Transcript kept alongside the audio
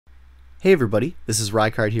Hey everybody, this is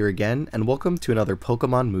Rycard here again, and welcome to another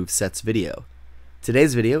Pokemon Movesets video.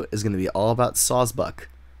 Today's video is going to be all about Sawsbuck,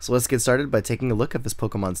 so let's get started by taking a look at this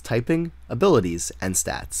Pokemon's typing, abilities, and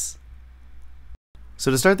stats.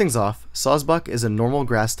 So to start things off, Sawsbuck is a normal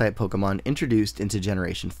grass-type Pokemon introduced into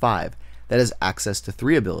Generation 5 that has access to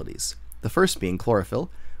 3 abilities, the first being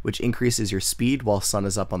Chlorophyll, which increases your speed while Sun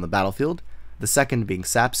is up on the battlefield, the second being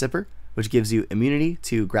Sap Sipper, which gives you immunity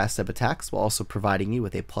to grass-type attacks while also providing you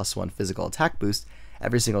with a +1 physical attack boost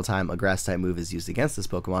every single time a grass-type move is used against this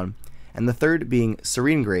Pokemon, and the third being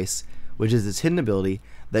Serene Grace, which is its hidden ability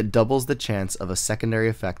that doubles the chance of a secondary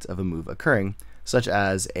effect of a move occurring, such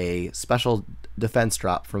as a special defense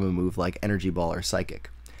drop from a move like Energy Ball or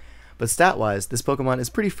Psychic. But stat-wise, this Pokemon is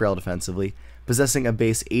pretty frail defensively, possessing a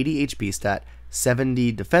base 80 HP stat,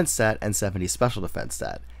 70 defense stat, and 70 special defense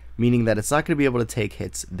stat, meaning that it's not going to be able to take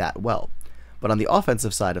hits that well. But on the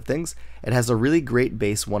offensive side of things, it has a really great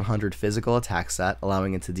base 100 physical attack stat,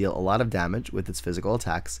 allowing it to deal a lot of damage with its physical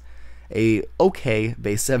attacks, a okay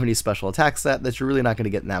base 70 special attack stat that you're really not going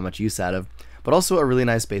to get that much use out of, but also a really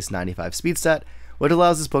nice base 95 speed stat, which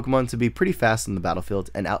allows this Pokemon to be pretty fast on the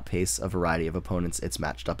battlefield and outpace a variety of opponents it's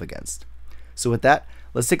matched up against. So with that,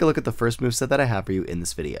 let's take a look at the first moveset that I have for you in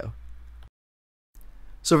this video.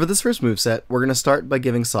 So for this first moveset, we're going to start by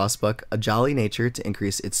giving Sawsbuck a Jolly Nature to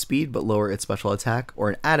increase its speed but lower its special attack,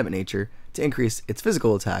 or an Adamant Nature to increase its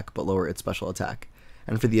physical attack but lower its special attack.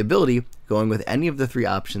 And for the ability, going with any of the 3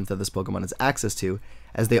 options that this Pokemon has access to,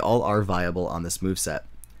 as they all are viable on this moveset.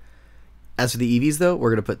 As for the EVs though,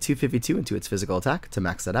 we're going to put 252 into its physical attack to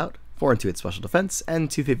max that out, 4 into its special defense,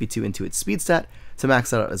 and 252 into its speed stat to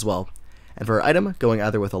max that out as well. And for our item, going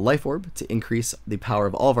either with a Life Orb to increase the power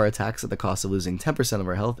of all of our attacks at the cost of losing 10% of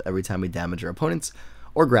our health every time we damage our opponents,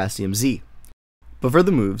 or Grassium Z. But for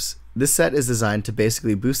the moves, this set is designed to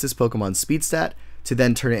basically boost this Pokemon's speed stat to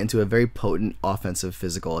then turn it into a very potent offensive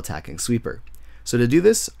physical attacking sweeper. So to do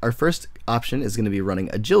this, our first option is going to be running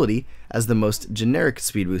Agility as the most generic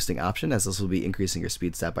speed boosting option, as this will be increasing your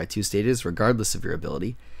speed stat by 2 stages regardless of your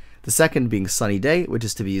ability. The second being Sunny Day, which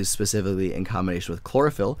is to be used specifically in combination with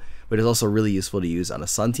Chlorophyll, which is also really useful to use on a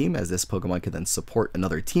Sun team, as this Pokemon can then support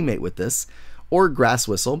another teammate with this, or Grass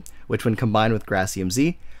Whistle, which when combined with Grassium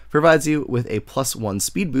Z, provides you with a +1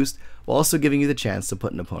 speed boost while also giving you the chance to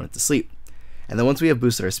put an opponent to sleep. And then once we have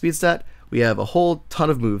boosted our speed stat, we have a whole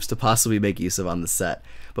ton of moves to possibly make use of on this set.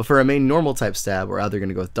 But for our main normal type stab, we're either going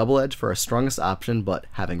to go with Double Edge for our strongest option but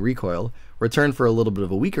having recoil, Return for a little bit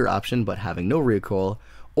of a weaker option but having no recoil,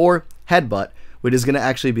 or Headbutt, which is going to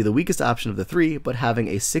actually be the weakest option of the 3, but having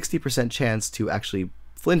a 60% chance to actually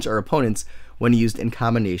flinch our opponents when used in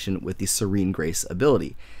combination with the Serene Grace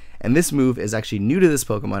ability. And this move is actually new to this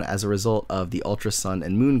Pokemon as a result of the Ultra Sun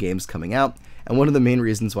and Moon games coming out, and one of the main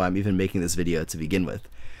reasons why I'm even making this video to begin with.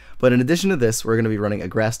 But in addition to this, we're going to be running a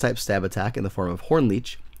Grass-type stab attack in the form of Horn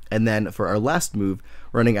Leech, and then for our last move,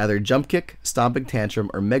 running either Jump Kick, Stomping Tantrum,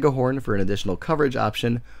 or Mega Horn for an additional coverage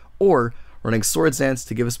option, or running Swords Dance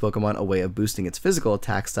to give this Pokemon a way of boosting its physical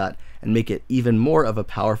attack stat and make it even more of a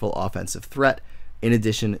powerful offensive threat, in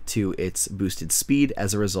addition to its boosted speed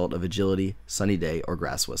as a result of Agility, Sunny Day, or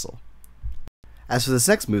Grass Whistle. As for this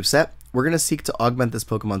next moveset, we're going to seek to augment this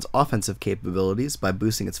Pokemon's offensive capabilities by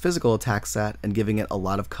boosting its physical attack stat and giving it a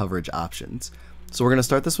lot of coverage options. So we're going to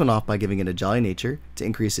start this one off by giving it a Jolly Nature to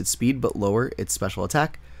increase its speed but lower its special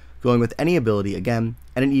attack, going with any ability again,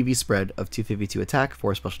 and an EV spread of 252 attack,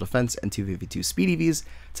 4 special defense, and 252 speed EVs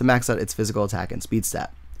to max out its physical attack and speed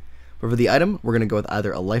stat. But for the item, we're going to go with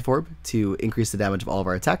either a Life Orb to increase the damage of all of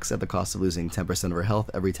our attacks at the cost of losing 10% of our health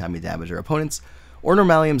every time we damage our opponents, or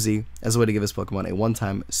Normalium Z as a way to give this Pokemon a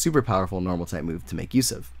one-time super powerful normal type move to make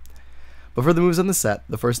use of. But for the moves on the set,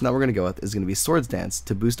 the first one that we're going to go with is going to be Swords Dance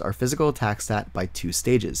to boost our physical attack stat by 2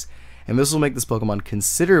 stages, and this will make this Pokemon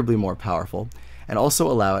considerably more powerful and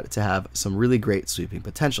also allow it to have some really great sweeping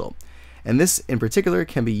potential. And this in particular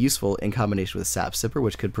can be useful in combination with Sap Sipper,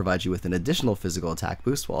 which could provide you with an additional physical attack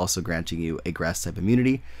boost while also granting you a grass type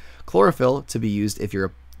immunity, Chlorophyll to be used if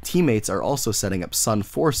your teammates are also setting up Sun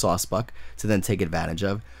for Sawsbuck to then take advantage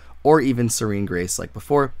of, or even Serene Grace like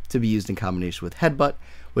before to be used in combination with Headbutt,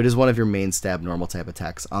 which is one of your main stab normal type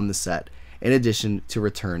attacks on the set, in addition to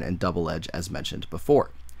Return and Double Edge as mentioned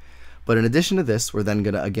before. But in addition to this, we're then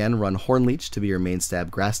going to again run Horn Leech to be your main stab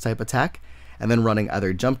grass type attack, and then running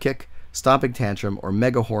either Jump Kick, Stomping Tantrum, or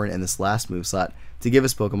Mega Horn in this last move slot to give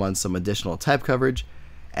this Pokemon some additional type coverage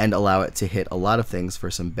and allow it to hit a lot of things for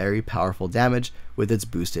some very powerful damage with its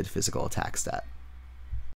boosted physical attack stat.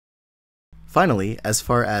 Finally, as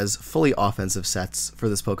far as fully offensive sets for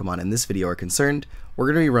this Pokemon in this video are concerned, we're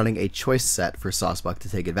going to be running a choice set for Sawsbuck to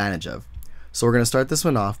take advantage of. So we're going to start this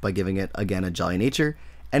one off by giving it, again, a Jolly Nature,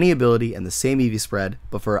 any ability, and the same EV spread,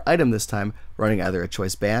 but for our item this time, running either a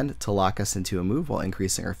choice band to lock us into a move while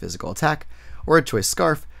increasing our physical attack, or a choice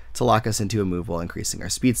scarf to lock us into a move while increasing our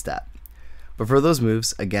speed stat. But for those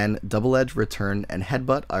moves, again, Double Edge, Return, and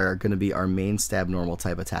Headbutt are going to be our main stab normal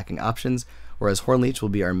type attacking options, whereas Horn Leech will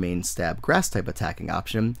be our main stab grass type attacking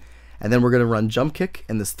option. And then we're going to run Jump Kick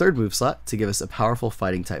in this third move slot to give us a powerful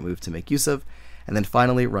fighting type move to make use of, and then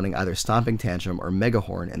finally running either Stomping Tantrum or Mega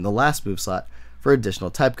Horn in the last move slot for additional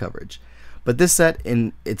type coverage. But this set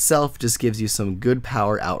in itself just gives you some good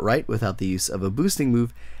power outright without the use of a boosting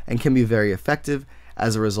move, and can be very effective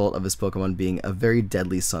as a result of this Pokemon being a very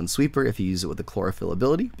deadly Sun Sweeper if you use it with the Chlorophyll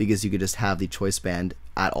ability, because you could just have the Choice Band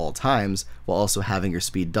at all times while also having your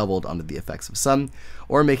speed doubled under the effects of Sun,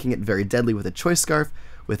 or making it very deadly with a Choice Scarf,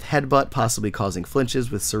 with Headbutt possibly causing flinches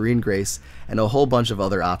with Serene Grace, and a whole bunch of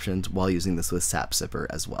other options while using this with Sap Sipper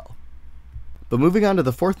as well. But moving on to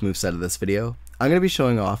the fourth moveset of this video, I'm going to be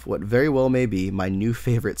showing off what very well may be my new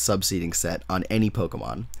favorite subseeding set on any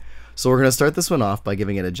Pokemon. So we're going to start this one off by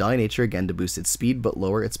giving it a Jolly Nature again to boost its speed but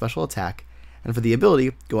lower its special attack, and for the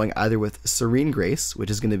ability, going either with Serene Grace, which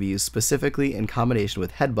is going to be used specifically in combination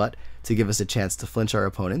with Headbutt to give us a chance to flinch our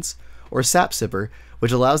opponents, or Sap Sipper,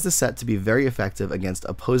 which allows the set to be very effective against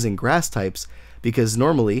opposing grass types, because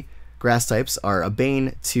normally grass types are a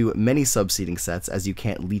bane to many subseeding sets, as you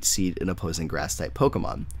can't leech seed an opposing grass type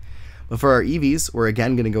Pokemon. But for our EVs, we're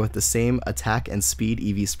again going to go with the same attack and speed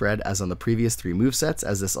EV spread as on the previous three movesets,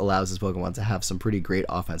 as this allows this Pokemon to have some pretty great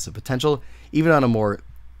offensive potential, even on a more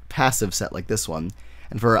passive set like this one.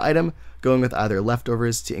 And for our item, going with either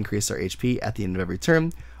Leftovers to increase our HP at the end of every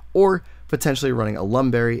turn, or potentially running a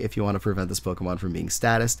Lumberry if you want to prevent this Pokemon from being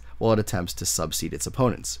statused while it attempts to subseed its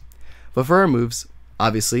opponents. But for our moves,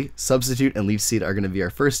 obviously, Substitute and Leech Seed are going to be our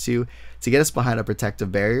first two to get us behind a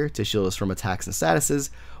protective barrier to shield us from attacks and statuses,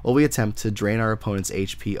 while we attempt to drain our opponent's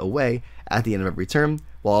HP away at the end of every turn,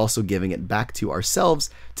 while also giving it back to ourselves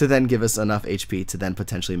to then give us enough HP to then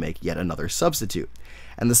potentially make yet another substitute.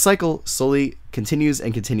 And the cycle slowly continues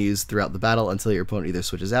and continues throughout the battle until your opponent either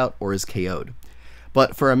switches out or is KO'd.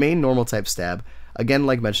 But for our main normal type stab, again,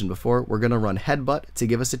 like mentioned before, we're going to run Headbutt to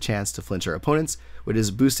give us a chance to flinch our opponents, which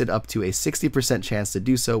is boosted up to a 60% chance to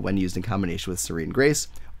do so when used in combination with Serene Grace,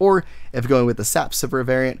 or if going with the Sap Sipper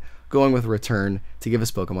variant, going with Return to give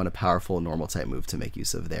this Pokemon a powerful normal type move to make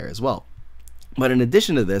use of there as well. But in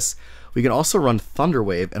addition to this, we can also run Thunder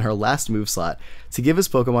Wave in our last move slot to give this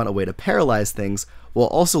Pokemon a way to paralyze things while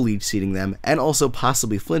also leech seeding them and also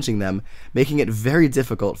possibly flinching them, making it very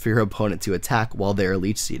difficult for your opponent to attack while they are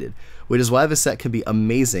leech seeded, which is why this set can be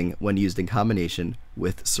amazing when used in combination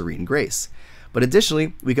with Serene Grace. But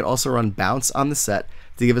additionally, we can also run Bounce on the set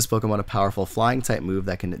to give this Pokemon a powerful flying type move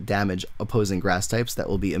that can damage opposing grass types that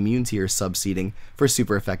will be immune to your subseeding for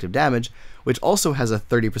super effective damage, which also has a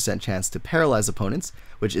 30% chance to paralyze opponents,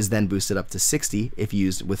 which is then boosted up to 60 if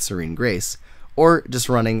used with Serene Grace, or just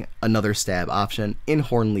running another stab option in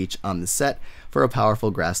Horn Leech on the set for a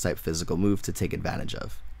powerful grass type physical move to take advantage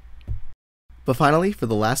of. But finally, for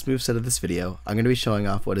the last moveset of this video, I'm going to be showing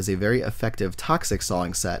off what is a very effective Toxic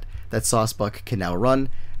Sawing set that Sawsbuck can now run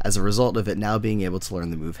as a result of it now being able to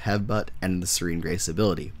learn the move Headbutt and the Serene Grace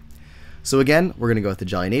ability. So again, we're going to go with the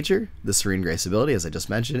Jolly Nature, the Serene Grace ability as I just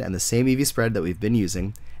mentioned, and the same EV spread that we've been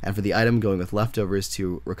using, and for the item going with Leftovers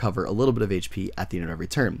to recover a little bit of HP at the end of every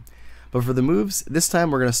turn. But for the moves, this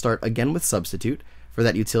time we're going to start again with Substitute, for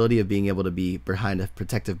that utility of being able to be behind a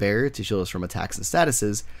protective barrier to shield us from attacks and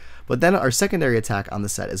statuses, but then our secondary attack on the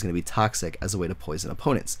set is going to be Toxic as a way to poison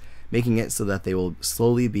opponents, making it so that they will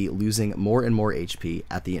slowly be losing more and more HP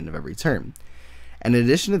at the end of every turn. And in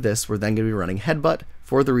addition to this, we're then going to be running Headbutt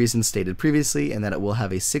for the reasons stated previously, and that it will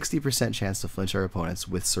have a 60% chance to flinch our opponents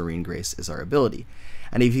with Serene Grace as our ability.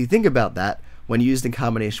 And if you think about that, when used in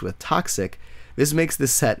combination with Toxic, this makes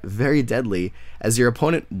this set very deadly, as your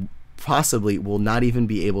opponent possibly will not even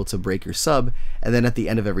be able to break your sub, and then at the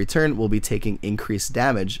end of every turn will be taking increased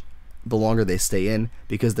damage the longer they stay in,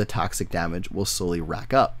 because the toxic damage will slowly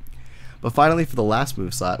rack up. But finally, for the last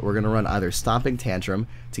move slot, we're going to run either Stomping Tantrum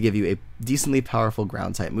to give you a decently powerful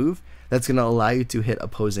ground type move that's going to allow you to hit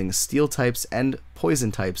opposing steel types and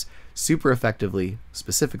poison types super effectively,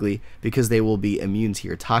 specifically because they will be immune to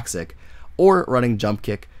your toxic, or running Jump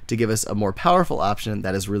Kick to give us a more powerful option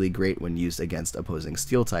that is really great when used against opposing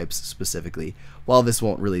steel types specifically, while this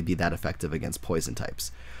won't really be that effective against poison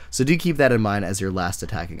types. So do keep that in mind as your last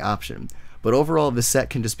attacking option. But overall, this set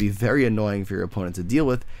can just be very annoying for your opponent to deal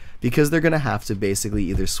with, because they're going to have to basically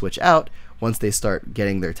either switch out once they start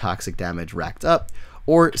getting their toxic damage racked up,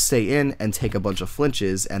 or stay in and take a bunch of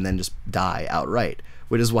flinches and then just die outright,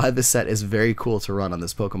 which is why this set is very cool to run on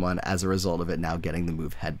this Pokemon as a result of it now getting the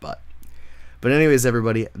move Headbutt. But anyways,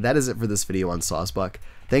 everybody, that is it for this video on Sawsbuck.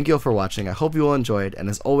 Thank you all for watching, I hope you all enjoyed, and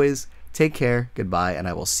as always, take care, goodbye, and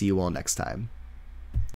I will see you all next time.